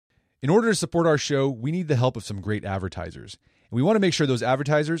In order to support our show, we need the help of some great advertisers. And we want to make sure those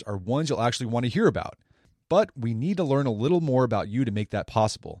advertisers are ones you'll actually want to hear about. But we need to learn a little more about you to make that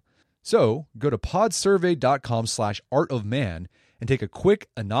possible. So go to podsurvey.com/artofman and take a quick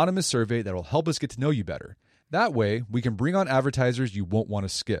anonymous survey that will help us get to know you better. That way, we can bring on advertisers you won't want to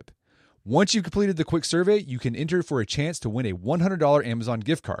skip. Once you've completed the quick survey, you can enter for a chance to win a $100 Amazon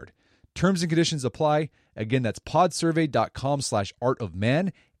gift card. Terms and conditions apply. Again, that's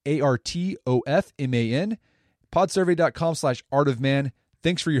podsurvey.com/artofman, ARTOFMAN, podsurvey.com/artofman.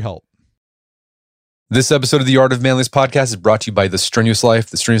 Thanks for your help. This episode of the Art of Manliness podcast is brought to you by The Strenuous Life.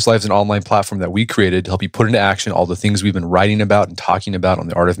 The Strenuous Life is an online platform that we created to help you put into action all the things we've been writing about and talking about on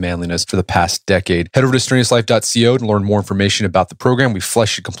the Art of Manliness for the past decade. Head over to strenuouslife.co to learn more information about the program. We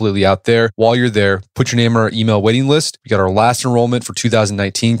flesh it completely out there. While you're there, put your name on our email waiting list. We got our last enrollment for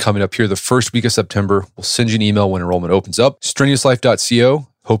 2019 coming up here the first week of September. We'll send you an email when enrollment opens up. strenuouslife.co.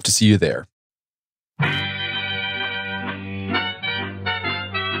 Hope to see you there.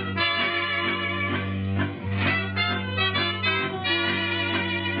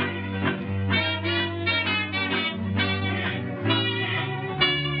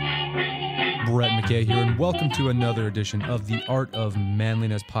 Brett McKay here, and welcome to another edition of the Art of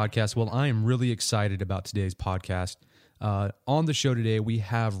Manliness podcast. Well, I am really excited about today's podcast. On the show today, we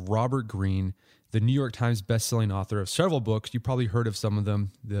have Robert Greene, the New York Times bestselling author of several books. You've probably heard of some of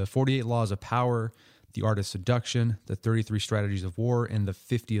them: The 48 Laws of Power, The Art of Seduction, The 33 Strategies of War, and The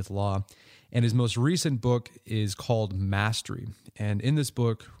 50th Law. And his most recent book is called Mastery. And in this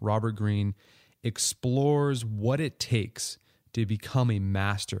book, Robert Greene explores what it takes to become a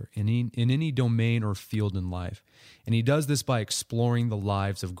master in any domain or field in life. And he does this by exploring the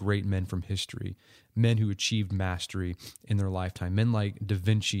lives of great men from history, men who achieved mastery in their lifetime, men like Da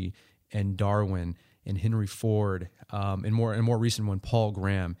Vinci and Darwin and Henry Ford, and more recent one, Paul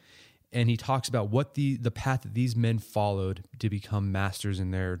Graham. And he talks about what the path that these men followed to become masters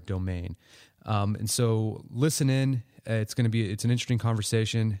in their domain. And so listen in. It's an interesting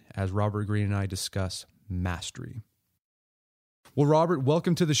conversation as Robert Greene and I discuss mastery. Well, Robert,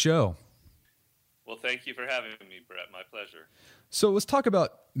 welcome to the show. Well, thank you for having me, Brett. My pleasure. So let's talk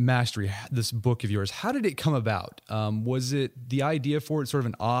about Mastery, this book of yours. How did it come about? Was it the idea for it sort of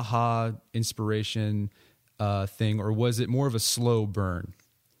an aha inspiration thing, or was it more of a slow burn?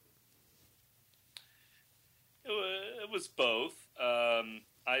 It was both.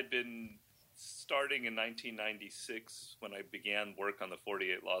 I'd been starting in 1996 when I began work on the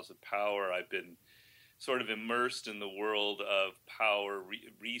 48 Laws of Power. I've been sort of immersed in the world of power,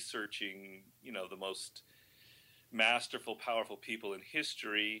 researching, the most masterful, powerful people in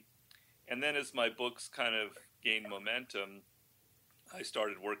history. And then as my books kind of gained momentum, I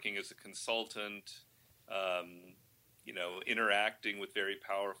started working as a consultant, interacting with very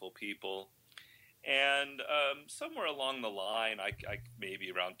powerful people. And somewhere along the line, I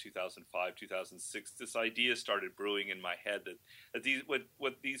maybe around 2005, 2006, this idea started brewing in my head that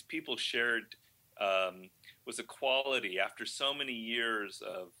what these people shared was a quality after so many years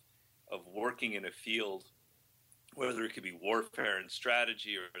of working in a field, whether it could be warfare and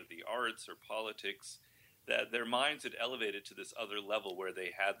strategy or the arts or politics, that their minds had elevated to this other level where they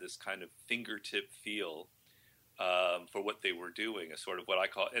had this kind of fingertip feel for what they were doing, a sort of what I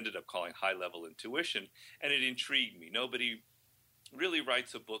ended up calling high-level intuition, and it intrigued me. Nobody really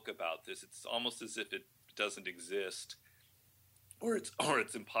writes a book about this. It's almost as if it doesn't exist, or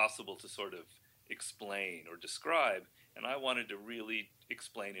it's impossible to sort of explain or describe, and I wanted to really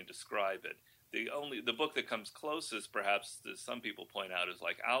explain and describe it. The book that comes closest, perhaps, as some people point out, is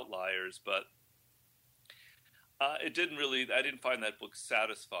like Outliers, but I didn't find that book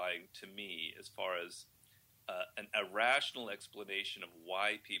satisfying to me as far as a rational explanation of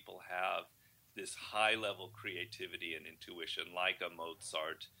why people have this high-level creativity and intuition, like a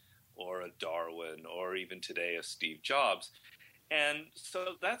Mozart or a Darwin, or even today a Steve Jobs. And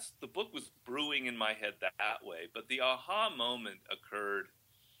so the book was brewing in my head that way. But the aha moment occurred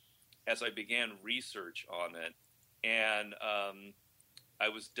as I began research on it. And I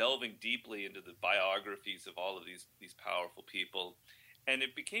was delving deeply into the biographies of all of these powerful people. And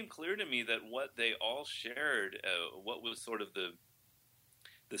it became clear to me that what they all shared, what was sort of the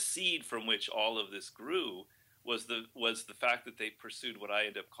seed from which all of this grew, was the fact that they pursued what I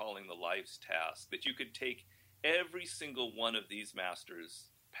end up calling the life's task. That you could take every single one of these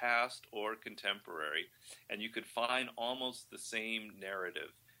masters, past or contemporary, and you could find almost the same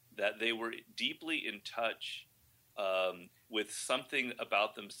narrative, that they were deeply in touch with something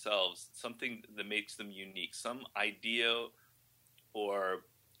about themselves, something that makes them unique, some idea or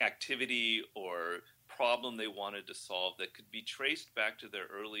activity or problem they wanted to solve that could be traced back to their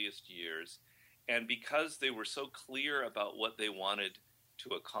earliest years. And because they were so clear about what they wanted to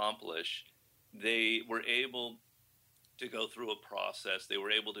accomplish, they were able to go through a process. They were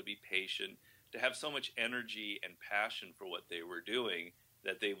able to be patient, to have so much energy and passion for what they were doing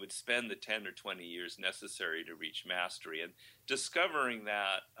that they would spend the 10 or 20 years necessary to reach mastery. And discovering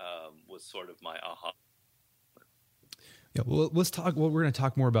that was sort of my aha. Yeah, well, let's talk. Well, we're going to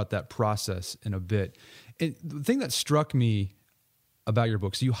talk more about that process in a bit. And the thing that struck me about your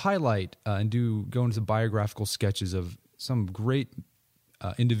books, you highlight and go into biographical sketches of some great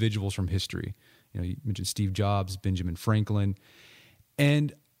individuals from history. You mentioned Steve Jobs, Benjamin Franklin,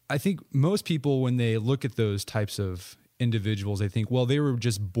 and I think most people, when they look at those types of individuals, they think, well, they were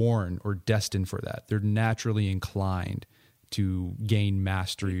just born or destined for that. They're naturally inclined to gain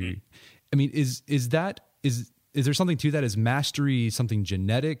mastery. I mean, is there something to that? Is mastery something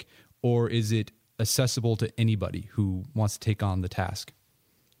genetic, or is it accessible to anybody who wants to take on the task?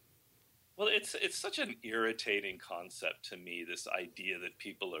 Well, it's such an irritating concept to me, this idea that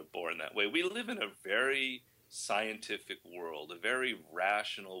people are born that way. We live in a very scientific world, a very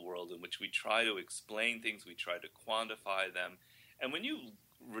rational world in which we try to explain things, we try to quantify them. And when you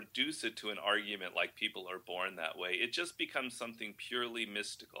reduce it to an argument like people are born that way, it just becomes something purely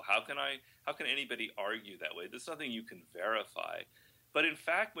mystical. How can anybody argue that way? There's nothing you can verify. But in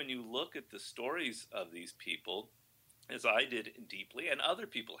fact, when you look at the stories of these people, as I did deeply, and other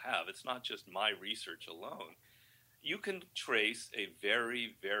people have, it's not just my research alone, you can trace a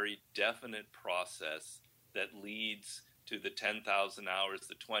very, very definite process that leads to the 10,000 hours,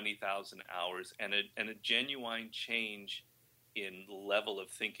 the 20,000 hours, and a genuine change in level of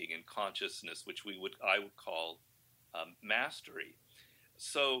thinking and consciousness, which I would call mastery.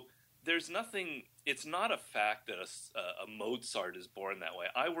 So there's nothing. It's not a fact that a Mozart is born that way.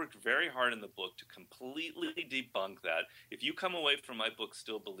 I worked very hard in the book to completely debunk that. If you come away from my book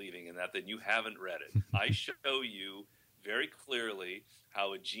still believing in that, then you haven't read it. I show you very clearly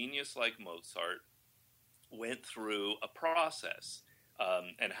how a genius like Mozart went through a process,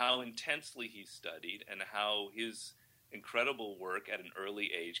 and how intensely he studied, and how his incredible work at an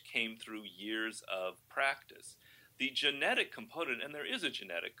early age came through years of practice. The genetic component, and there is a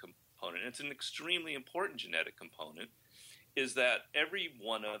genetic component, it's an extremely important genetic component, is that every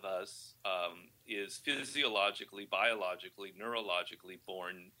one of us is physiologically, biologically, neurologically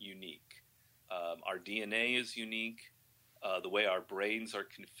born unique. Our DNA is unique. The way our brains are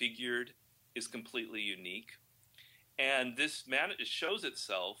configured is completely unique. And this shows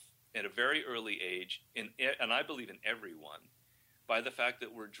itself at a very early age, and I believe in everyone, by the fact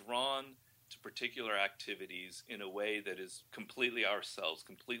that we're drawn to particular activities in a way that is completely ourselves,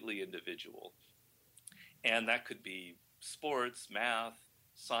 completely individual. And that could be sports, math,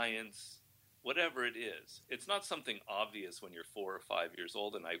 science, whatever it is. It's not something obvious when you're 4 or 5 years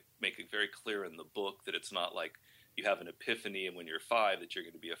old, and I make it very clear in the book that it's not like you have an epiphany and when you're 5 that you're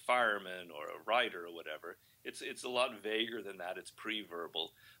going to be a fireman or a writer or whatever. It's a lot vaguer than that. It's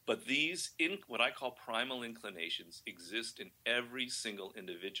pre-verbal. But these, what I call primal inclinations, exist in every single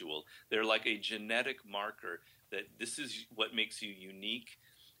individual. They're like a genetic marker that this is what makes you unique.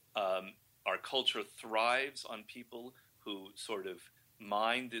 Our culture thrives on people who sort of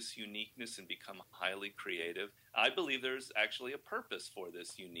mine this uniqueness and become highly creative. I believe there's actually a purpose for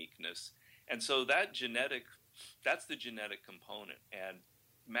this uniqueness. And so that's the genetic component. And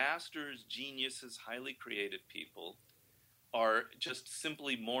masters, geniuses, highly creative people are just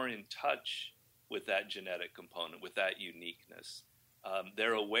simply more in touch with that genetic component, with that uniqueness.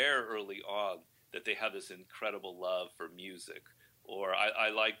 They're aware early on that they have this incredible love for music. Or I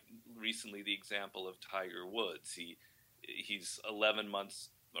like recently the example of Tiger Woods. He's 11 months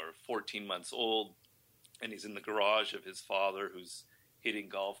or 14 months old, and he's in the garage of his father who's hitting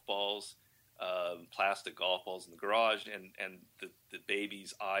golf balls. Plastic golf balls in the garage, and the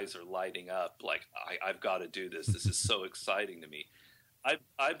baby's eyes are lighting up like, I've got to do this. This is so exciting to me.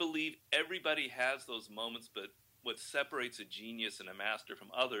 I believe everybody has those moments, but what separates a genius and a master from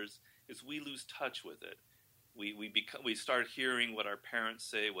others is we lose touch with it. We start hearing what our parents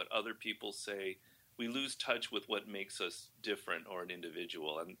say, what other people say. We lose touch with what makes us different or an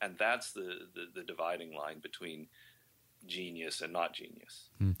individual, and that's the dividing line between genius and not genius.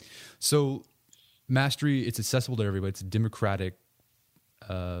 So mastery, it's accessible to everybody. It's democratic.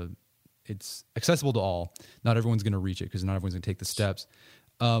 It's accessible to all. Not everyone's going to reach it because not everyone's going to take the steps.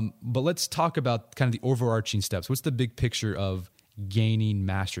 But let's talk about kind of the overarching steps. What's the big picture of gaining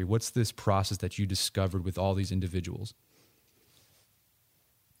mastery? What's this process that you discovered with all these individuals?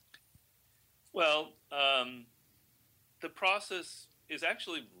 Well, the process is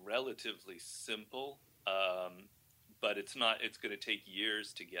actually relatively simple. but it's not. It's going to take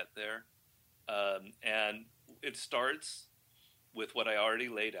years to get there, and it starts with what I already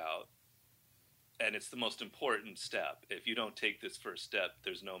laid out, and it's the most important step. If you don't take this first step,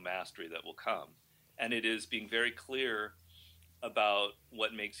 there's no mastery that will come, and it is being very clear about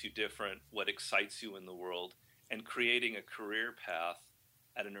what makes you different, what excites you in the world, and creating a career path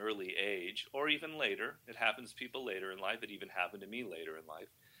at an early age, or even later. It happens to people later in life. It even happened to me later in life.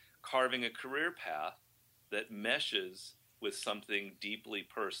 Carving a career path that meshes with something deeply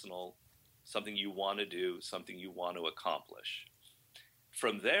personal, something you want to do, something you want to accomplish.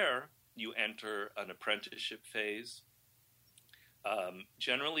 From there, you enter an apprenticeship phase.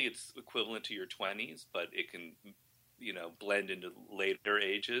 Generally, it's equivalent to your 20s, but it can, blend into later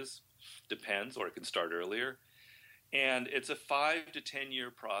ages. Depends, or it can start earlier. And it's a 5 to 10 year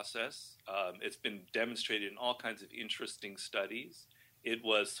process. It's been demonstrated in all kinds of interesting studies. It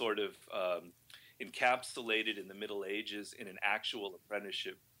was sort of encapsulated in the Middle Ages in an actual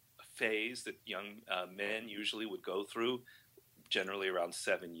apprenticeship phase that young men usually would go through, generally around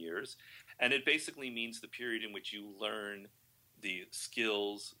 7 years. And it basically means the period in which you learn the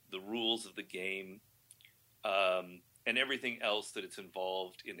skills, the rules of the game, and everything else that it's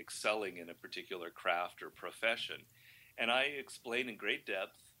involved in excelling in a particular craft or profession. And I explain in great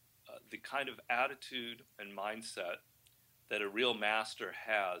depth the kind of attitude and mindset that a real master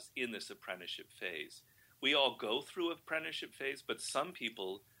has in this apprenticeship phase. We all go through apprenticeship phase, but some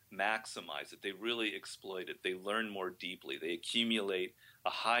people maximize it. They really exploit it. They learn more deeply. They accumulate a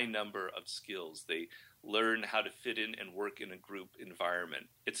high number of skills. They learn how to fit in and work in a group environment,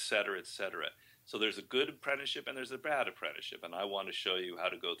 et cetera, et cetera. So there's a good apprenticeship and there's a bad apprenticeship, and I want to show you how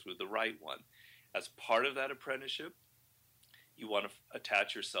to go through the right one. As part of that apprenticeship, you want to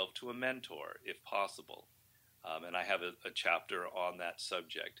attach yourself to a mentor, if possible. And I have a chapter on that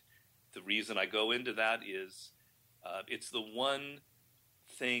subject. The reason I go into that is it's the one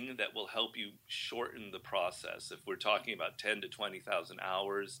thing that will help you shorten the process. If we're talking about 10 to 20,000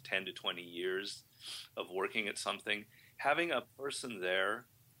 hours, 10 to 20 years of working at something, having a person there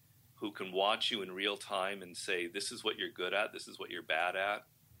who can watch you in real time and say, this is what you're good at, this is what you're bad at,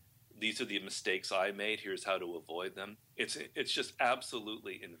 these are the mistakes I made, here's how to avoid them. It's just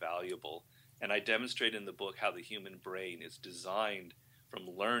absolutely invaluable. And I demonstrate in the book how the human brain is designed from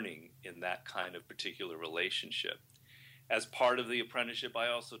learning in that kind of particular relationship. As part of the apprenticeship, I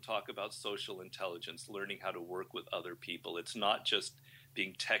also talk about social intelligence, learning how to work with other people. It's not just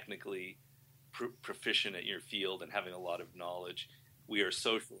being technically proficient at your field and having a lot of knowledge. We are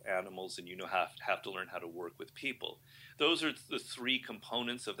social animals, and have to learn how to work with people. Those are the three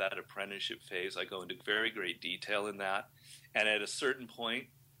components of that apprenticeship phase. I go into very great detail in that. And at a certain point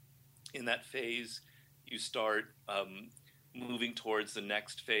in that phase, you start moving towards the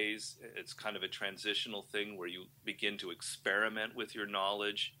next phase. It's kind of a transitional thing where you begin to experiment with your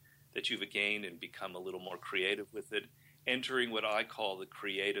knowledge that you've gained and become a little more creative with it, entering what I call the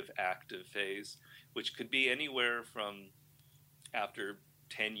creative active phase, which could be anywhere from after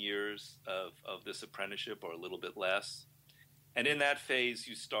 10 years of this apprenticeship or a little bit less. And in that phase,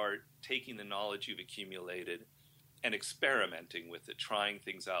 you start taking the knowledge you've accumulated and experimenting with it, trying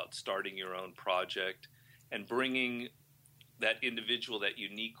things out, starting your own project, and bringing that individual, that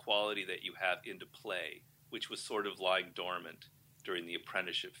unique quality that you have into play, which was sort of lying dormant during the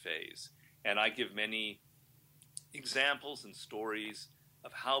apprenticeship phase. And I give many examples and stories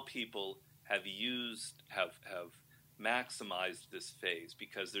of how people have maximized this phase,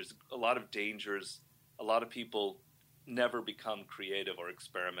 because there's a lot of dangers. A lot of people never become creative or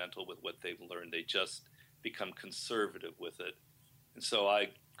experimental with what they've learned. They just become conservative with it. And so I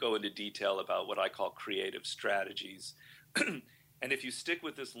go into detail about what I call creative strategies. And if you stick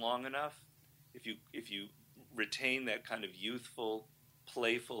with this long enough, if you retain that kind of youthful,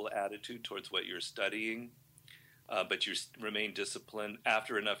 playful attitude towards what you're studying, but you remain disciplined,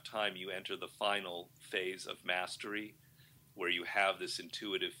 after enough time you enter the final phase of mastery, where you have this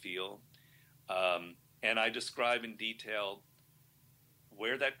intuitive feel. And I describe in detail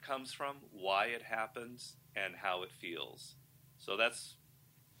where that comes from, why it happens, and how it feels. So that's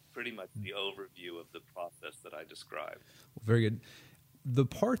pretty much the overview of the process that I described. Very good. The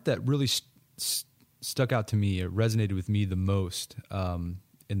part that really stuck out to me, it resonated with me the most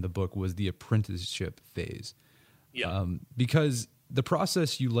in the book, was the apprenticeship phase. Yeah. Because the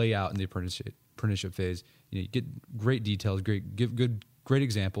process you lay out in the apprenticeship phase, you get great details, great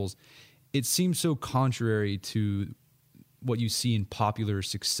examples. It seems so contrary to what you see in popular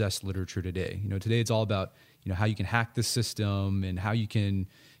success literature today. Today it's all about how you can hack the system and how you can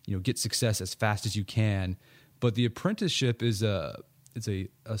get success as fast as you can. But the apprenticeship is a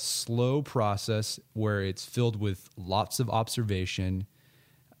a slow process where it's filled with lots of observation.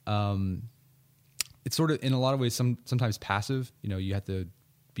 It's sort of in a lot of ways sometimes passive. You have to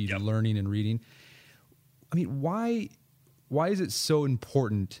be learning and reading. I mean, why is it so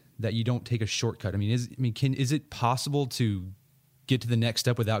important that you don't take a shortcut? Is it possible to get to the next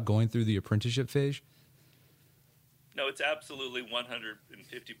step without going through the apprenticeship phase? No, it's absolutely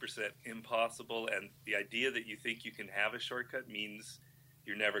 150% impossible. And the idea that you think you can have a shortcut means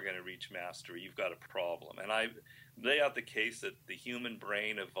you're never going to reach mastery. You've got a problem. And I lay out the case that the human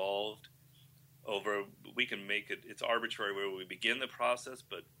brain evolved over, we can make it, it's arbitrary where we begin the process,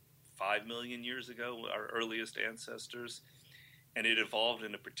 but 5 million years ago, our earliest ancestors, and it evolved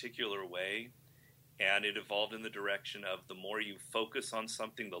in a particular way. And it evolved in the direction of the more you focus on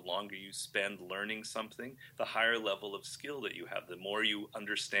something, the longer you spend learning something, the higher level of skill that you have, the more you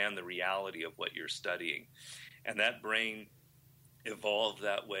understand the reality of what you're studying. And that brain evolved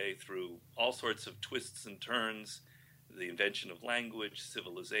that way through all sorts of twists and turns, the invention of language,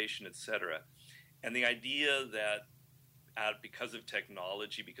 civilization, etc. And the idea that because of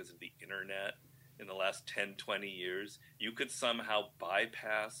technology, because of the internet, in the last 10, 20 years, you could somehow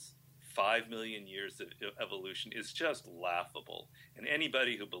bypass 5 million years of evolution is just laughable. And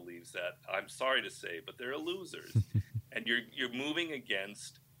anybody who believes that, I'm sorry to say, but they're losers. And you're moving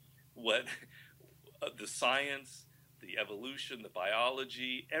against what the science, the evolution, the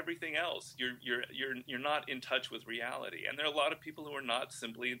biology, everything else. You're not in touch with reality. And there are a lot of people who are not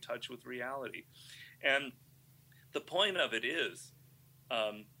simply in touch with reality. And the point of it is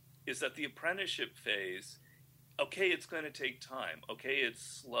that the apprenticeship phase, okay, it's going to take time. Okay,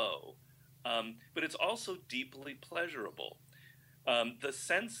 it's slow. But it's also deeply pleasurable. The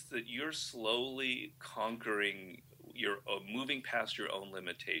sense that you're slowly conquering, moving past your own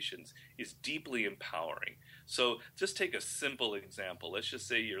limitations is deeply empowering. So just take a simple example. Let's just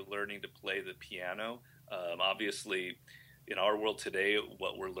say you're learning to play the piano. Obviously, in our world today,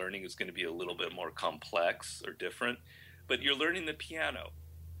 what we're learning is going to be a little bit more complex or different. But you're learning the piano.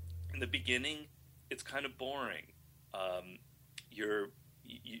 In the beginning, it's kind of boring. You're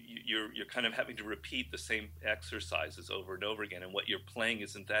kind of having to repeat the same exercises over and over again, and what you're playing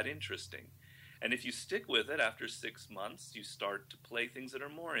isn't that interesting. And if you stick with it, after 6 months, you start to play things that are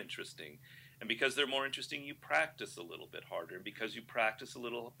more interesting. And because they're more interesting, you practice a little bit harder. And because you practice a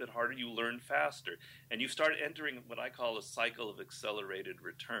little bit harder, you learn faster. And you start entering what I call a cycle of accelerated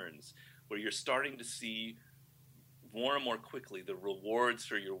returns, where you're starting to see more and more quickly the rewards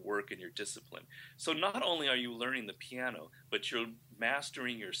for your work and your discipline. So not only are you learning the piano, but you're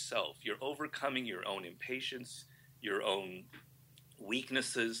mastering yourself. You're overcoming your own impatience, your own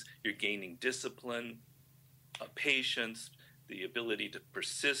weaknesses. You're gaining discipline, patience, the ability to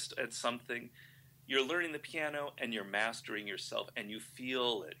persist at something. You're learning the piano and you're mastering yourself, and you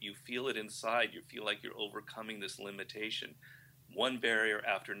feel it. You feel it inside. You feel like you're overcoming this limitation. One barrier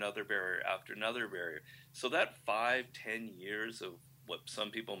after another barrier after another barrier. So that 5-10 years of what some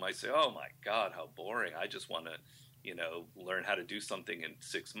people might say, oh my God, how boring. I just want to, learn how to do something in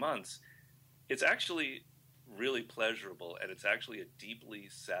 6 months. It's actually really pleasurable, and it's actually a deeply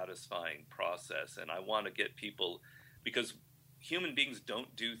satisfying process. And I want to get people, because human beings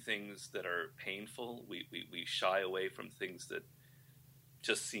don't do things that are painful. We shy away from things that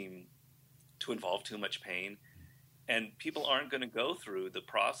just seem to involve too much pain. And people aren't going to go through the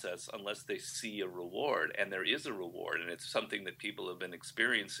process unless they see a reward. And there is a reward, and it's something that people have been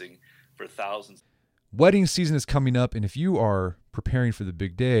experiencing for thousands. Wedding season is coming up, and if you are preparing for the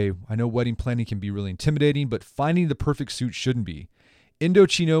big day, I know wedding planning can be really intimidating, but finding the perfect suit shouldn't be.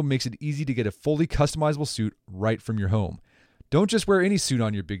 Indochino makes it easy to get a fully customizable suit right from your home. Don't just wear any suit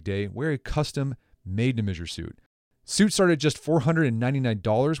on your big day, wear a custom made-to-measure suit. Suits start at just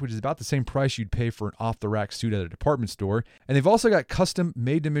 $499, which is about the same price you'd pay for an off-the-rack suit at a department store. And they've also got custom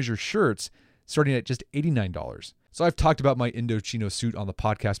made-to-measure shirts starting at just $89. So I've talked about my Indochino suit on the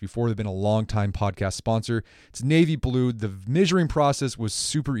podcast before. They've been a long-time podcast sponsor. It's navy blue. The measuring process was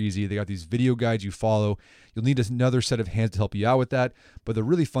super easy. They got these video guides you follow. You'll need another set of hands to help you out with that. But the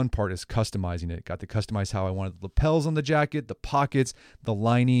really fun part is customizing it. Got to customize how I wanted the lapels on the jacket, the pockets, the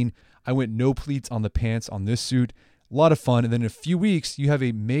lining. I went no pleats on the pants on this suit. A lot of fun. And then in a few weeks, you have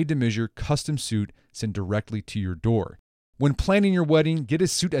a made-to-measure custom suit sent directly to your door. When planning your wedding, get a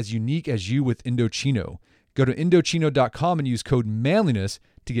suit as unique as you with Indochino. Go to Indochino.com and use code manliness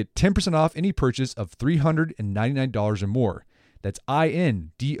to get 10% off any purchase of $399 or more. That's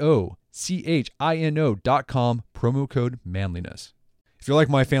Indochino.com, promo code manliness. If you're like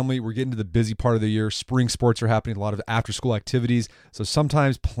my family, we're getting to the busy part of the year. Spring sports are happening, a lot of after-school activities. So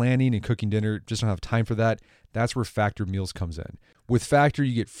sometimes planning and cooking dinner just don't have time for that. That's where Factor Meals comes in. With Factor,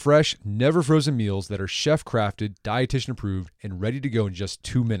 you get fresh, never frozen meals that are chef-crafted, dietitian approved, and ready to go in just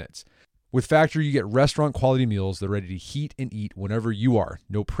 2 minutes. With Factor, you get restaurant quality meals that are ready to heat and eat whenever you are.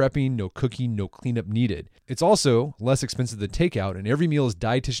 No prepping, no cooking, no cleanup needed. It's also less expensive than takeout, and every meal is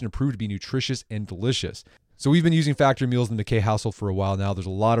dietitian approved to be nutritious and delicious. So we've been using Factor meals in the McKay household for a while now. There's a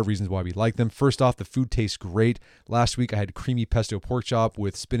lot of reasons why we like them. First off, the food tastes great. Last week I had creamy pesto pork chop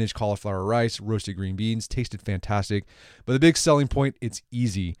with spinach, cauliflower rice, roasted green beans. Tasted fantastic. But the big selling point, it's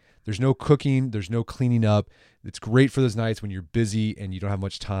easy. There's no cooking. There's no cleaning up. It's great for those nights when you're busy and you don't have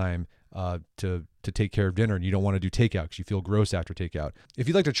much time to take care of dinner and you don't want to do takeout because you feel gross after takeout. If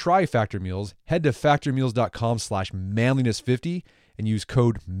you'd like to try Factor Meals, head to factormeals.com/manliness50 and use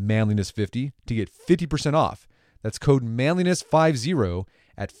code manliness50 to get 50% off. That's code manliness50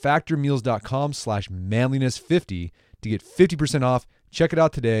 at factormeals.com/manliness50 to get 50% off. Check it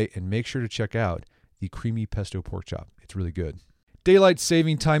out today and make sure to check out the creamy pesto pork chop. It's really good. Daylight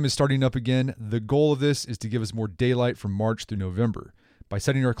saving time is starting up again. The goal of this is to give us more daylight from March through November. By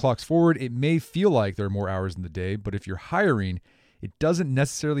setting our clocks forward, it may feel like there are more hours in the day, but if you're hiring, it doesn't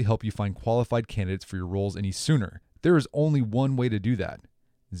necessarily help you find qualified candidates for your roles any sooner. There is only one way to do that: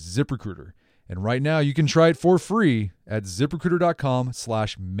 ZipRecruiter. And right now you can try it for free at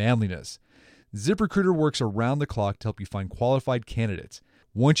ZipRecruiter.com/manliness. ZipRecruiter works around the clock to help you find qualified candidates.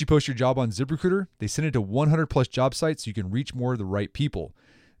 Once you post your job on ZipRecruiter, they send it to 100 plus job sites so you can reach more of the right people.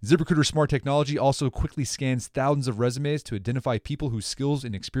 ZipRecruiter's smart technology also quickly scans thousands of resumes to identify people whose skills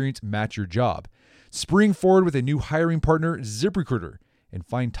and experience match your job. Spring forward with a new hiring partner, ZipRecruiter, and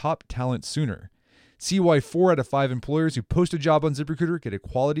find top talent sooner. See why 4 out of 5 employers who post a job on ZipRecruiter get a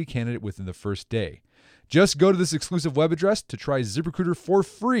quality candidate within the first day. Just go to this exclusive web address to try ZipRecruiter for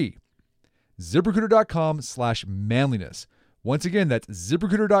free. ZipRecruiter.com/manliness. Once again, that's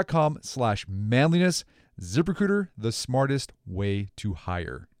ZipRecruiter.com/manliness. ZipRecruiter, the smartest way to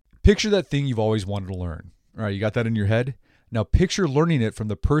hire. Picture that thing you've always wanted to learn. All right, you got that in your head? Now picture learning it from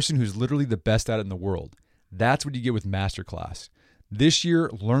the person who's literally the best at it in the world. That's what you get with Masterclass. This year,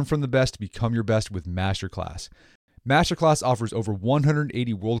 learn from the best to become your best with Masterclass. Masterclass offers over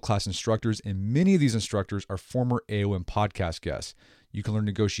 180 world-class instructors, and many of these instructors are former AOM podcast guests. You can learn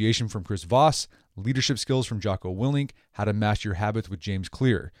negotiation from Chris Voss, leadership skills from Jocko Willink, how to master your habits with James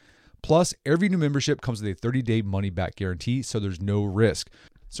Clear. Plus, every new membership comes with a 30-day money-back guarantee, so there's no risk.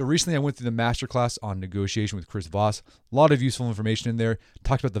 So recently I went through the masterclass on negotiation with Chris Voss. A lot of useful information in there.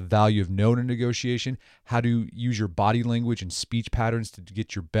 Talked about the value of no in negotiation, how to use your body language and speech patterns to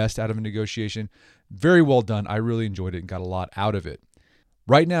get your best out of a negotiation. Very well done. I really enjoyed it and got a lot out of it.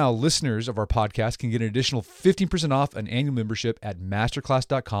 Right now, listeners of our podcast can get an additional 15% off an annual membership at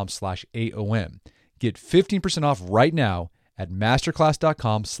masterclass.com/AOM. Get 15% off right now at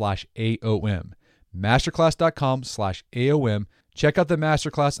masterclass.com/AOM. Masterclass.com/AOM. Check out the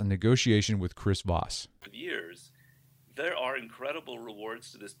masterclass on negotiation with Chris Voss. For years, there are incredible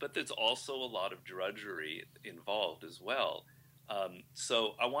rewards to this, but there's also a lot of drudgery involved as well.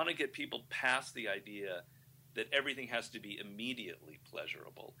 So I want to get people past the idea that everything has to be immediately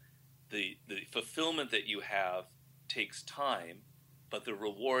pleasurable. The fulfillment that you have takes time, but the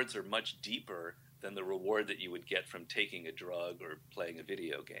rewards are much deeper than the reward that you would get from taking a drug or playing a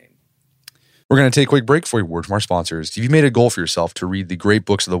video game. We're going to take a quick break for a word from our sponsors. If you've made a goal for yourself to read the great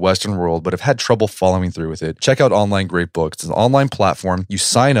books of the Western world, but have had trouble following through with it, check out Online Great Books. It's an online platform. You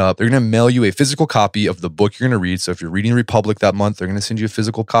sign up. They're going to mail you a physical copy of the book you're going to read. So if you're reading Republic that month, they're going to send you a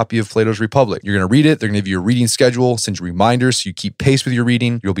physical copy of Plato's Republic. You're going to read it. They're going to give you a reading schedule, send you reminders so you keep pace with your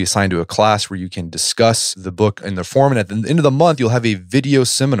reading. You'll be assigned to a class where you can discuss the book in the form. And at the end of the month, you'll have a video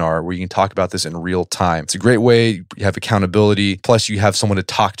seminar where you can talk about this in real time. It's a great way. You have accountability. Plus, you have someone to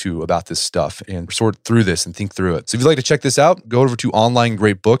talk to about this stuff and sort through this and think through it. So if you'd like to check this out, go over to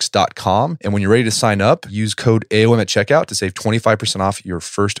onlinegreatbooks.com. And when you're ready to sign up, use code AOM at checkout to save 25% off your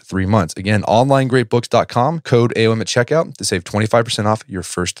first 3 months. Again, onlinegreatbooks.com, code AOM at checkout to save 25% off your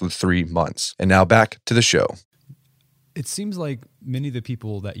first 3 months. And now back to the show. It seems like many of the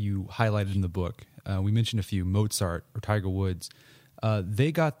people that you highlighted in the book, we mentioned a few, Mozart or Tiger Woods,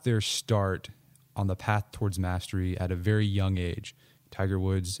 they got their start on the path towards mastery at a very young age. Tiger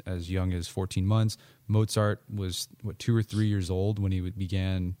Woods as young as 14 months. Mozart was, 2 or 3 years old when he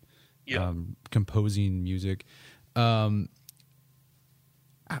began composing music.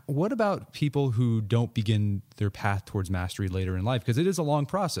 What about people who don't begin their path towards mastery later in life? Because it is a long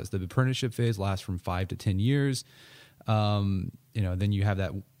process. The apprenticeship phase lasts from 5 to 10 years. Then you have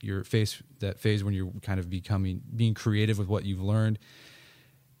that phase when you're kind of being creative with what you've learned.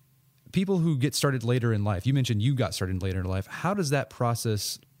 people who get started later in life, you mentioned you got started later in life. How does that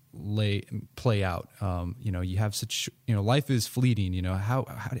process play out? You have such, life is fleeting. How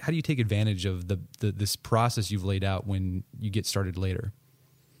do you take advantage of this process you've laid out when you get started later?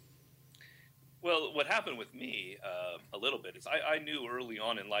 Well, what happened with me a little bit is I knew early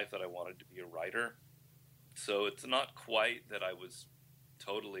on in life that I wanted to be a writer. So it's not quite that I was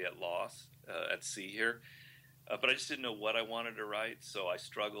totally at loss, at sea here, but I just didn't know what I wanted to write. So I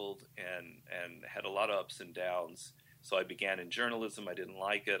struggled and had a lot of ups and downs. So I began in journalism. I didn't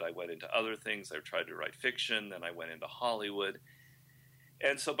like it. I went into other things. I tried to write fiction. Then I went into Hollywood.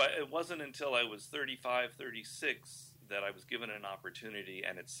 And so it wasn't until I was 35, 36 that I was given an opportunity,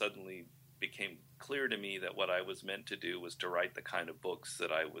 and it suddenly became clear to me that what I was meant to do was to write the kind of books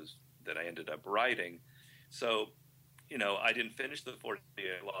that I ended up writing. So, I didn't finish the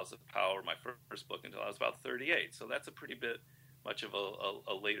 48 Laws of Power, my first book, until I was about 38. So that's a pretty much of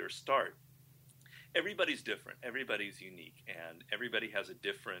a later start. Everybody's different. Everybody's unique, and everybody has a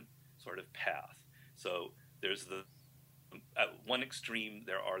different sort of path. So there's at one extreme,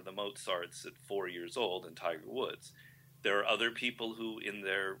 there are the Mozarts at 4 years old and Tiger Woods. There are other people who, in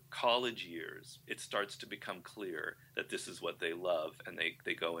their college years, it starts to become clear that this is what they love, and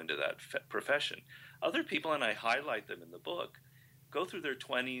they go into that profession. Other people, and I highlight them in the book, go through their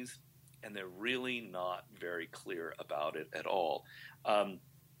 20s, and they're really not very clear about it at all. And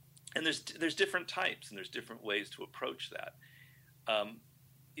there's different types, and there's different ways to approach that.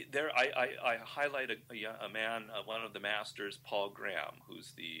 I highlight a man, one of the masters, Paul Graham,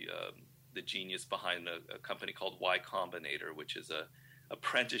 who's the genius behind a company called Y Combinator, which is a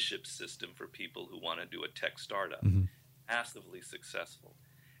apprenticeship system for people who want to do a tech startup. Mm-hmm. Massively successful.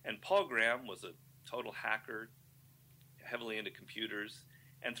 And Paul Graham was a total hacker, heavily into computers,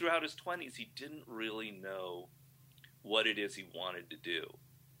 and throughout his 20s, he didn't really know what it is he wanted to do.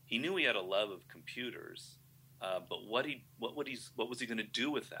 He knew he had a love of computers, but what was he going to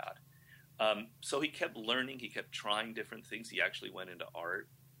do with that? So he kept learning. He kept trying different things. He actually went into art.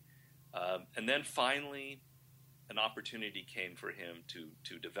 And then finally, an opportunity came for him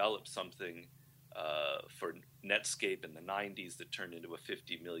to develop something for Netscape in the 90s that turned into a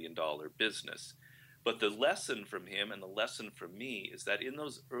 $50 million business. But the lesson from him and the lesson from me is that in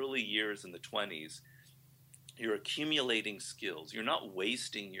those early years in the 20s, you're accumulating skills. You're not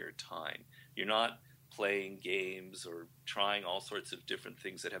wasting your time. You're not playing games or trying all sorts of different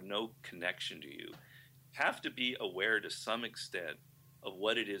things that have no connection to you. You have to be aware to some extent of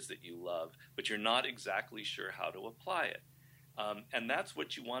what it is that you love, but you're not exactly sure how to apply it. And that's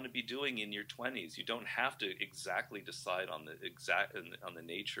what you want to be doing in your 20s. You don't have to exactly decide on the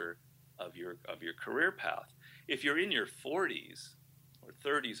nature of your career path. If you're in your 40s or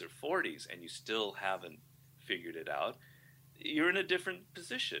 30s or 40s and you still haven't figured it out, you're in a different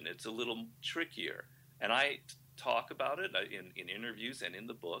position. It's a little trickier. And I talk about it in interviews and in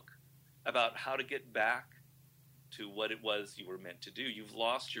the book about how to get back to what it was you were meant to do. You've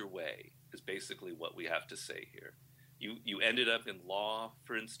lost your way is basically what we have to say here. You ended up in law,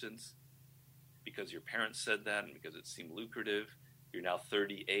 for instance, because your parents said that and because it seemed lucrative. You're now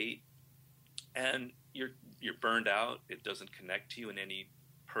 38 and you're burned out. It doesn't connect to you in any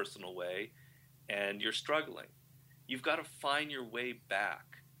personal way, and you're struggling. You've got to find your way back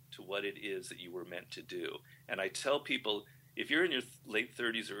to what it is that you were meant to do. And I tell people, if you're in your late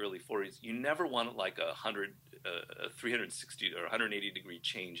 30s or early 40s, you never want like a 360 or 180 degree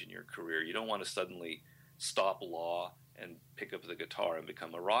change in your career. You don't want to suddenly stop law and pick up the guitar and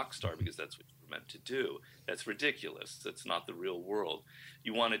become a rock star because that's what you're meant to do. That's ridiculous. That's not the real world.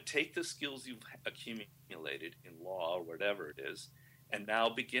 You want to take the skills you've accumulated in law or whatever it is, and now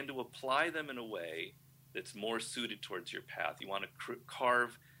begin to apply them in a way that's more suited towards your path. You want to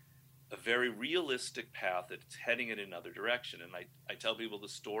carve a very realistic path that's heading in another direction. And I tell people the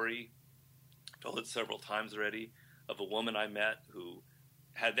story, I've told it several times already, of a woman I met who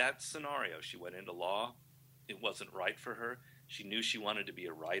had that scenario. She went into law. It wasn't right for her. She knew she wanted to be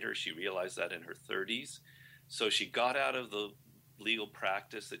a writer. She realized that in her 30s. So she got out of the legal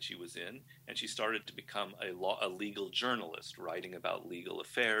practice that she was in, and she started to become a legal journalist, writing about legal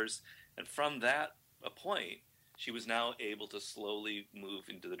affairs. And from that point, she was now able to slowly move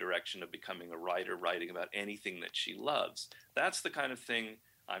into the direction of becoming a writer, writing about anything that she loves. That's the kind of thing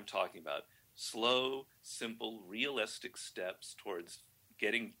I'm talking about. Slow, simple, realistic steps towards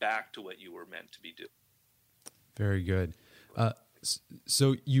getting back to what you were meant to be doing. Very good.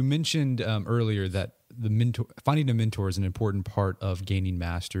 So you mentioned earlier that finding a mentor is an important part of gaining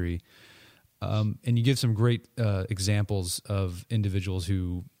mastery. And you give some great examples of individuals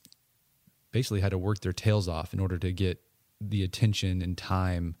who basically had to work their tails off in order to get the attention and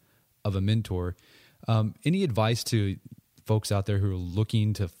time of a mentor. Any advice to folks out there who are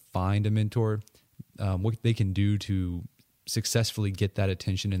looking to find a mentor, what they can do to successfully get that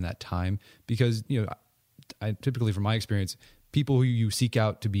attention in that time? Because, I typically, from my experience, people who you seek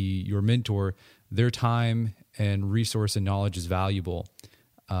out to be your mentor, their time and resource and knowledge is valuable.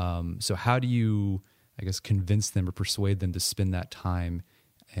 So how do you, I guess, convince them or persuade them to spend that time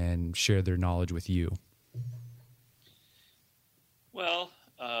and share their knowledge with you? Well,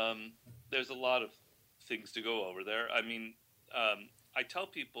 there's a lot of things to go over there. I mean, I tell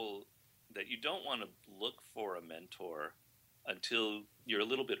people that you don't want to look for a mentor until you're a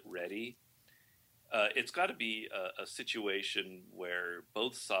little bit ready. It's got to be a situation where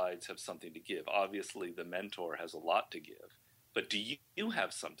both sides have something to give. Obviously, the mentor has a lot to give, but do you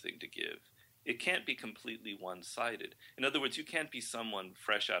have something to give? It can't be completely one-sided. In other words, you can't be someone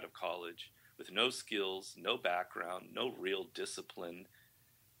fresh out of college with no skills, no background, no real discipline,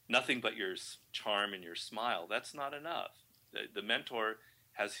 nothing but your charm and your smile. That's not enough. The mentor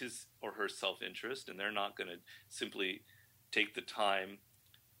has his or her self-interest, and they're not going to simply take the time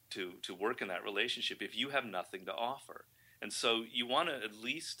to work in that relationship if you have nothing to offer. And so you want to at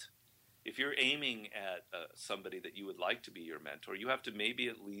least, if you're aiming at somebody that you would like to be your mentor, you have to maybe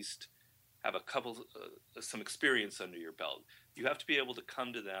at least have some experience under your belt. You have to be able to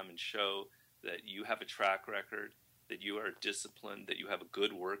come to them and show that you have a track record, that you are disciplined, that you have a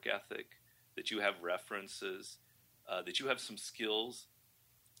good work ethic, that you have references, that you have some skills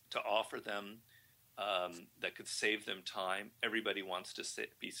to offer them that could save them time. Everybody wants to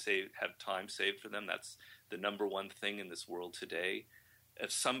have time saved for them. That's the number one thing in this world today.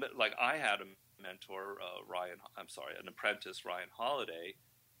 If somebody, like I had a mentor, an apprentice, Ryan Holiday,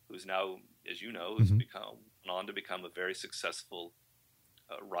 who's now, as you know, has gone on to become a very successful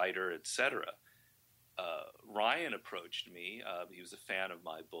writer, etc. Ryan approached me. He was a fan of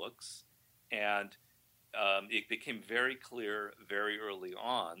my books, and it became very clear very early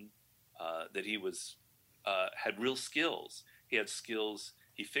on that he had real skills. He had skills.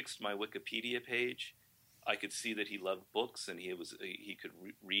 He fixed my Wikipedia page. I could see that he loved books, and he could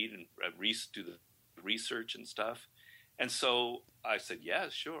read and do the research and stuff. And so I said, yeah,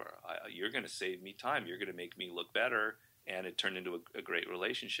 sure. You're going to save me time. You're going to make me look better. And it turned into a great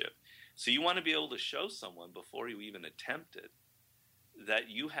relationship. So you want to be able to show someone before you even attempt it that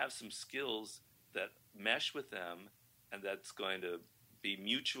you have some skills that mesh with them and that's going to be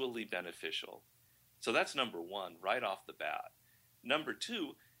mutually beneficial. So that's number one, right off the bat. Number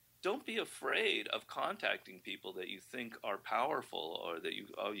two, don't be afraid of contacting people that you think are powerful, or that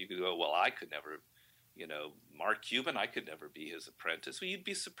you could go, well, I could never, Mark Cuban, I could never be his apprentice. Well, you'd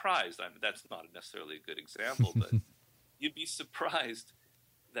be surprised. I mean, that's not necessarily a good example, but you'd be surprised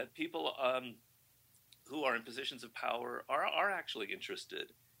that people who are in positions of power are actually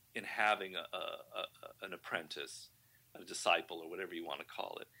interested in having an apprentice, a disciple, or whatever you want to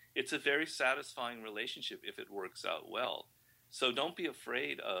call it. It's a very satisfying relationship if it works out well. So don't be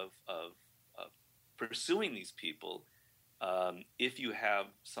afraid of pursuing these people if you have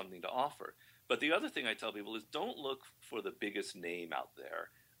something to offer. But the other thing I tell people is don't look for the biggest name out there.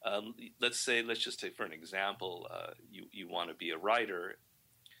 Let's just take for an example, you want to be a writer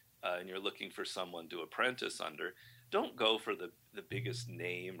and you're looking for someone to apprentice under. Don't go for the biggest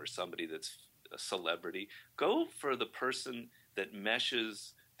name or somebody that's a celebrity. Go for the person that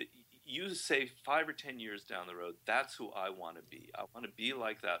meshes. You say 5 or 10 years down the road, that's who I want to be. I want to be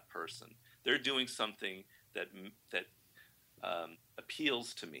like that person. They're doing something that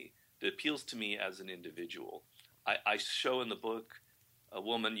appeals to me. That appeals to me as an individual. I show in the book a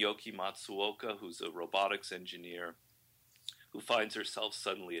woman, Yoki Matsuoka, who's a robotics engineer, who finds herself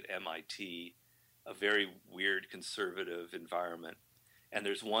suddenly at MIT, a very weird conservative environment. And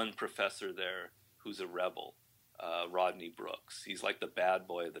there's one professor there who's a rebel, Rodney Brooks. He's like the bad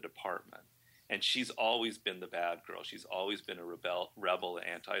boy of the department. And she's always been the bad girl. She's always been a rebel,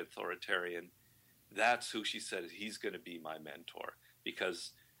 anti-authoritarian. That's who she said, he's going to be my mentor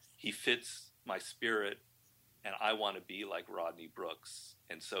because he fits my spirit and I want to be like Rodney Brooks.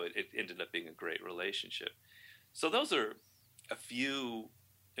 And so it ended up being a great relationship. So those are a few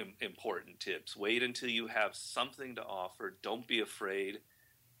important tips. Wait until you have something to offer. Don't be afraid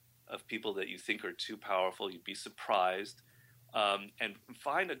of people that you think are too powerful. You'd be surprised. And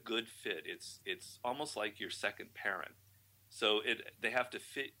find a good fit. It's almost like your second parent. So they have to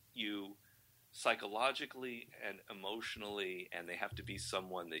fit you psychologically and emotionally, and they have to be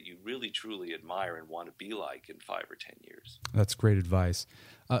someone that you really truly admire and want to be like in 5 or 10 years. That's great advice.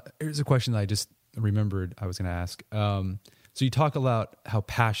 Here's a question that I just remembered I was going to ask. So you talk about how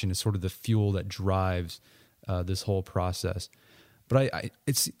passion is sort of the fuel that drives this whole process. But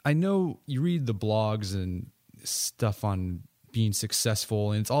I know you read the blogs and stuff on being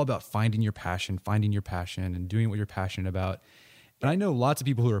successful, and it's all about finding your passion and doing what you're passionate about. And I know lots of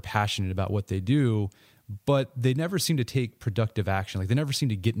people who are passionate about what they do, but they never seem to take productive action. Like they never seem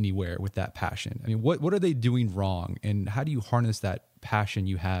to get anywhere with that passion. I mean, what are they doing wrong, and how do you harness that passion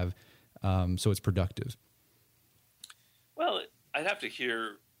you have so it's productive? Well, I'd have to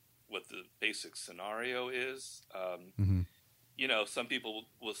hear what the basic scenario is. Some people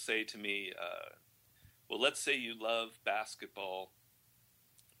will say to me, well, let's say you love basketball,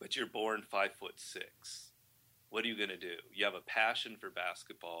 but you're born 5'6". What are you going to do? You have a passion for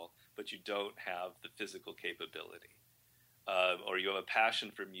basketball, but you don't have the physical capability. Or you have a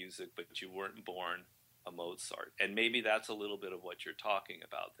passion for music, but you weren't born a Mozart. And maybe that's a little bit of what you're talking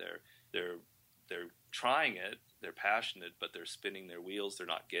about. They're trying it, they're passionate, but they're spinning their wheels, they're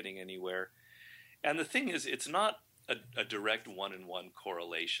not getting anywhere. And the thing is, it's not a direct one-on-one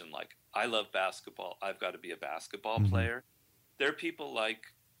correlation, like, I love basketball, I've got to be a basketball player. There are people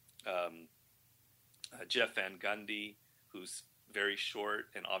like Jeff Van Gundy, who's very short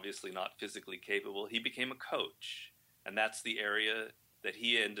and obviously not physically capable. He became a coach, and that's the area that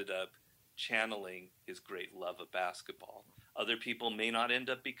he ended up channeling his great love of basketball. Other people may not end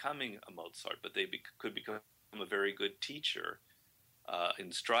up becoming a Mozart, but they could become a very good teacher,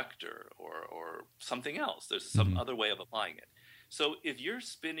 instructor, or something else. There's some other way of applying it. So if you're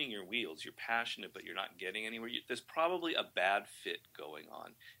spinning your wheels, you're passionate, but you're not getting anywhere, there's probably a bad fit going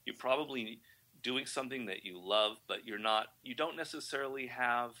on. You're probably doing something that you love, but you don't necessarily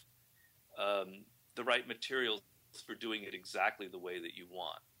have the right materials for doing it exactly the way that you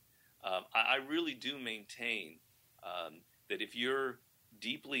want. I really do maintain that if you're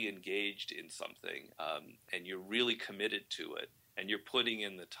deeply engaged in something and you're really committed to it, and you're putting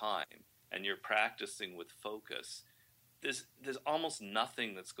in the time, and you're practicing with focus, there's almost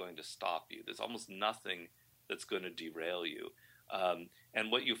nothing that's going to stop you. There's almost nothing that's going to derail you.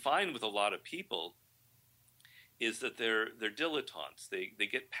 And what you find with a lot of people is that they're dilettantes. They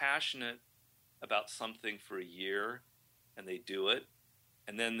get passionate about something for a year, and they do it,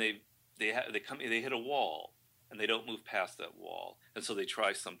 and then they hit a wall, and they don't move past that wall, and so they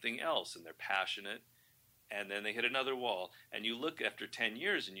try something else, and they're passionate, and then they hit another wall, and you look after 10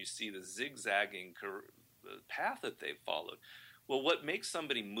 years and you see the zigzagging path that they've followed. Well, what makes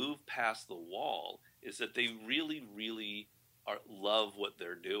somebody move past the wall is that they really, really love what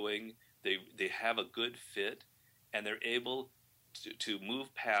they're doing. They have a good fit, and they're able to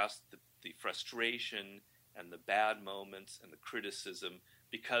move past the frustration and the bad moments and the criticism,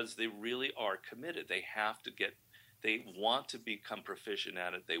 because they really are committed. They want to become proficient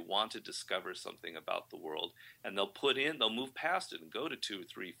at it. They want to discover something about the world, and they'll move past it and go to 2,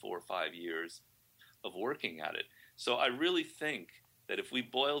 3, 4, 5 years of working at it. So I really think that if we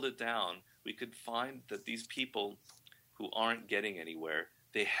boiled it down, we could find that these people who aren't getting anywhere,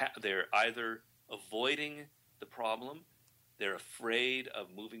 they're either avoiding the problem, they're afraid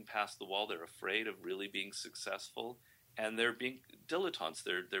of moving past the wall, they're afraid of really being successful, and they're being dilettantes.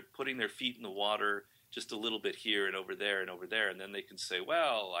 They're putting their feet in the water just a little bit here and over there, and then they can say,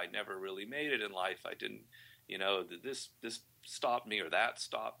 well, I never really made it in life. I didn't, this stopped me or that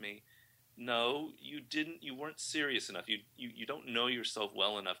stopped me. No, you didn't. You weren't serious enough. You don't know yourself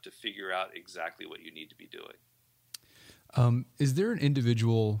well enough to figure out exactly what you need to be doing. Is there an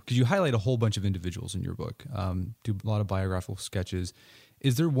individual, because you highlight a whole bunch of individuals in your book, do a lot of biographical sketches.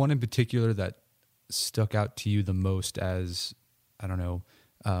 Is there one in particular that stuck out to you the most as, I don't know,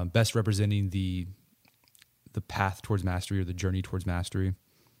 best representing the path towards mastery or the journey towards mastery?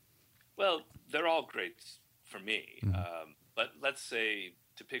 Well, they're all great for me. But let's say,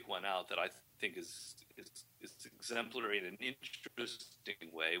 to pick one out that I think is exemplary in an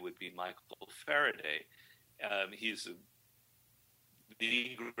interesting way, would be Michael Faraday. He's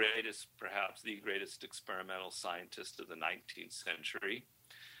perhaps the greatest experimental scientist of the 19th century.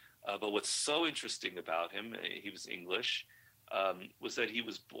 But what's so interesting about him, he was English, was that he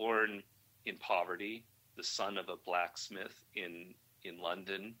was born in poverty, the son of a blacksmith in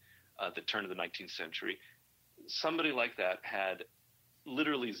London, the turn of the 19th century. Somebody like that had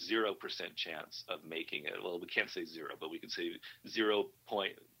literally 0% chance of making it. Well, we can't say zero, but we can say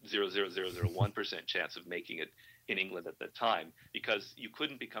 0.00001% chance of making it in England at that time, because you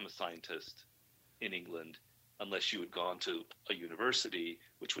couldn't become a scientist in England unless you had gone to a university,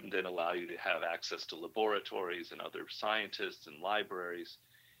 which would then allow you to have access to laboratories and other scientists and libraries.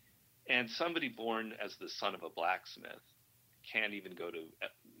 And somebody born as the son of a blacksmith can't even go to,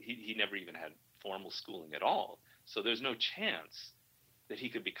 he never even had formal schooling at all. So there's no chance that he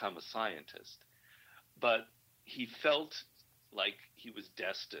could become a scientist. But he felt like he was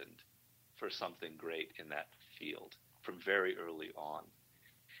destined for something great in that field from very early on.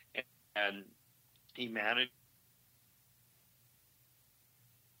 And he managed.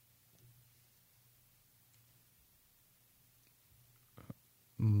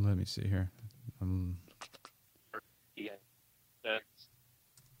 Let me see here.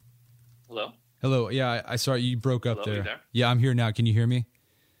 Hello? Hello. Yeah, I saw you broke up Hello, there. you there? Yeah, I'm here now. Can you hear me?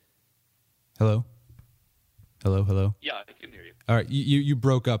 Hello? Hello, hello? Yeah, I can hear you. All right, you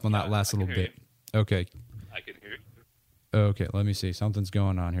broke up on that last I can little hear bit. Okay. I can hear you. Okay, let me see. Something's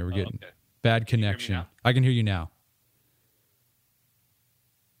going on here. We're getting Okay. bad Can you hear me connection. now? I can hear you now.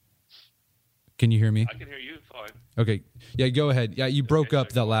 Can you hear me? I can hear you fine. Okay. Yeah, go ahead. Yeah, you broke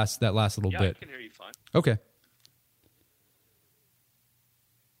up sorry. that last little Yeah, bit. I can hear you fine. Okay.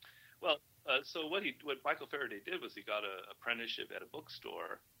 Well, so what Michael Faraday did was he got an apprenticeship at a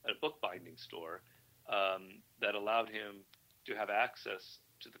bookstore, at a bookbinding store, that allowed him to have access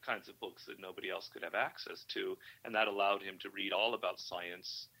to the kinds of books that nobody else could have access to, and that allowed him to read all about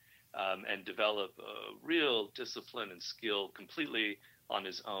science and develop a real discipline and skill completely on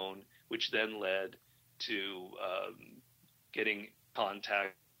his own, which then led to getting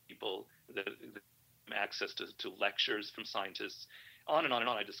contact people, access to lectures from scientists, on and on and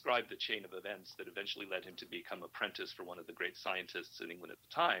on. I described the chain of events that eventually led him to become apprentice for one of the great scientists in England at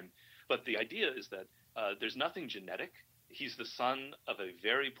the time. But the idea is that there's nothing genetic. He's the son of a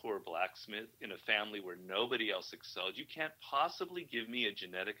very poor blacksmith in a family where nobody else excelled. You can't possibly give me a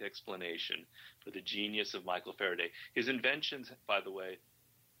genetic explanation for the genius of Michael Faraday. His inventions, by the way,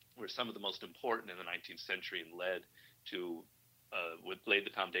 were some of the most important in the 19th century and led to laid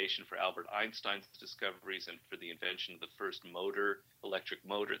the foundation for Albert Einstein's discoveries and for the invention of the first motor, electric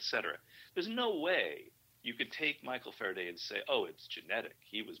motor, etc. There's no way you could take Michael Faraday and say, oh, it's genetic.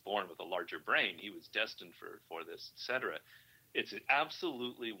 He was born with a larger brain. He was destined for this, etc. It's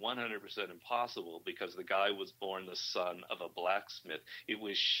absolutely 100% impossible because the guy was born the son of a blacksmith. It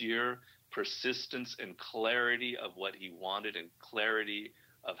was sheer persistence and clarity of what he wanted and clarity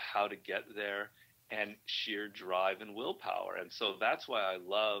of how to get there and sheer drive and willpower. And so that's why I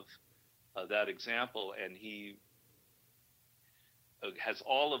love that example. And he has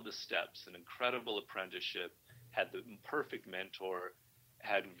all of the steps, an incredible apprenticeship, had the perfect mentor,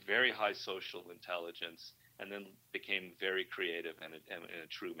 had very high social intelligence, and then became very creative and a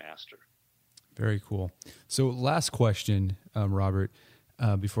true master. Very cool. So last question, Robert,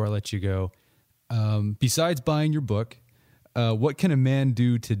 before I let you go. Besides buying your book, what can a man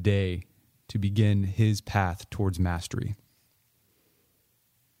do today to begin his path towards mastery?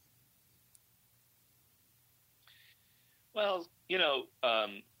 Well,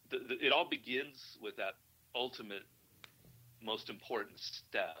 it all begins with that ultimate, most important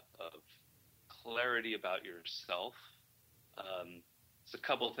step of clarity about yourself. There's a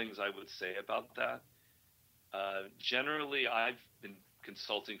couple of things I would say about that. Generally, I've been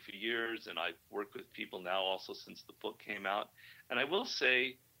consulting for years, and I've worked with people now also since the book came out. And I will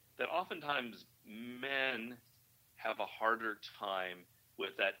say that oftentimes men have a harder time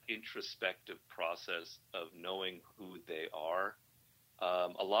with that introspective process of knowing who they are.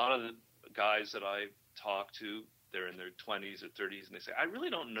 A lot of the guys that I talk to, they're in their 20s or 30s, and they say, I really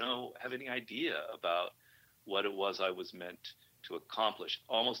don't have any idea about what it was I was meant to accomplish,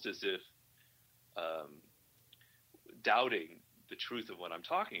 almost as if doubting the truth of what I'm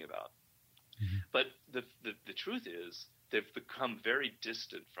talking about. Mm-hmm. But the truth is, they've become very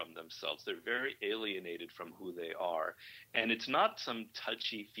distant from themselves. They're very alienated from who they are. And it's not some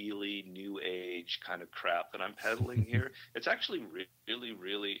touchy-feely, new age kind of crap that I'm peddling here. It's actually really,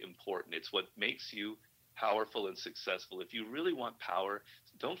 really important. It's what makes you powerful and successful. If you really want power,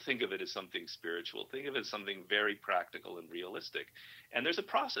 don't think of it as something spiritual. Think of it as something very practical and realistic. And there's a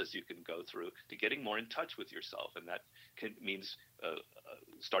process you can go through to getting more in touch with yourself. And that means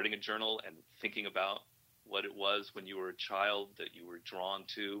starting a journal and thinking about what it was when you were a child that you were drawn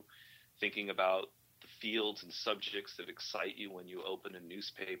to, thinking about the fields and subjects that excite you when you open a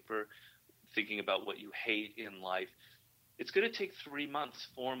newspaper, thinking about what you hate in life. It's going to take 3 months,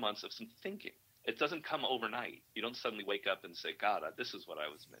 4 months of some thinking. It doesn't come overnight. You don't suddenly wake up and say, God, this is what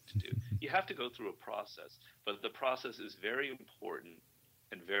I was meant to do. You have to go through a process, but the process is very important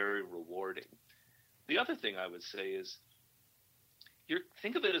and very rewarding. The other thing I would say is,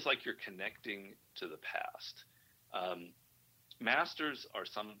 think of it as like you're connecting to the past. Masters are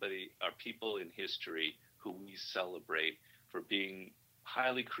people in history who we celebrate for being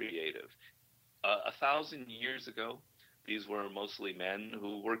highly creative. 1,000 years ago, these were mostly men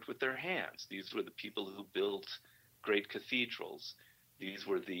who worked with their hands. These were the people who built great cathedrals. These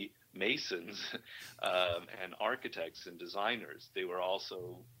were the masons and architects and designers. They were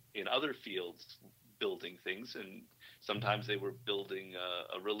also in other fields building things, and sometimes they were building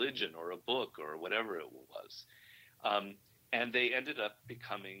a religion or a book or whatever it was. And they ended up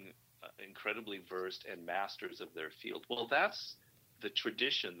becoming incredibly versed and masters of their field. Well, that's the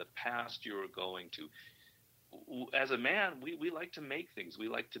tradition, the past you were going to. As a man, we like to make things. We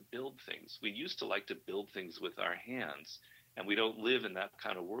like to build things. We used to like to build things with our hands, and we don't live in that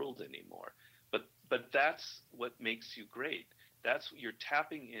kind of world anymore. But that's what makes you great. That's you're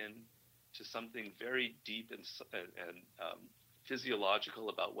tapping in to something very deep and physiological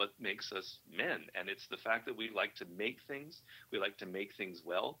about what makes us men, and it's the fact that we like to make things. We like to make things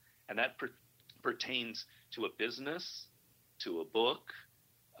well, and that pertains to a business, to a book,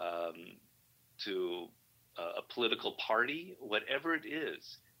 to a political party, whatever it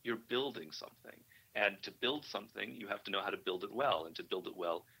is. You're building something. And to build something, you have to know how to build it well. And to build it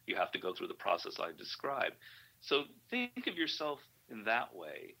well, you have to go through the process I described. So think of yourself in that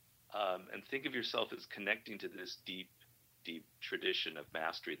way, and think of yourself as connecting to this deep, deep tradition of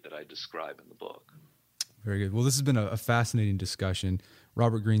mastery that I describe in the book. Very good. Well, this has been a fascinating discussion.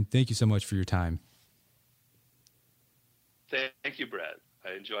 Robert Greene, thank you so much for your time. Thank you, Brad.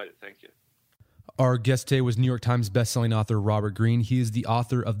 I enjoyed it. Thank you. Our guest today was New York Times bestselling author Robert Greene. He is the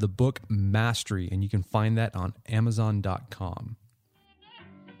author of the book Mastery, and you can find that on Amazon.com.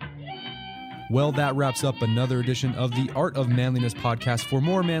 Well, that wraps up another edition of the Art of Manliness podcast. For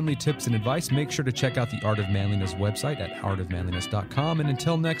more manly tips and advice, make sure to check out the Art of Manliness website at artofmanliness.com. And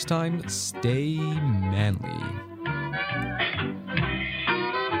until next time, stay manly.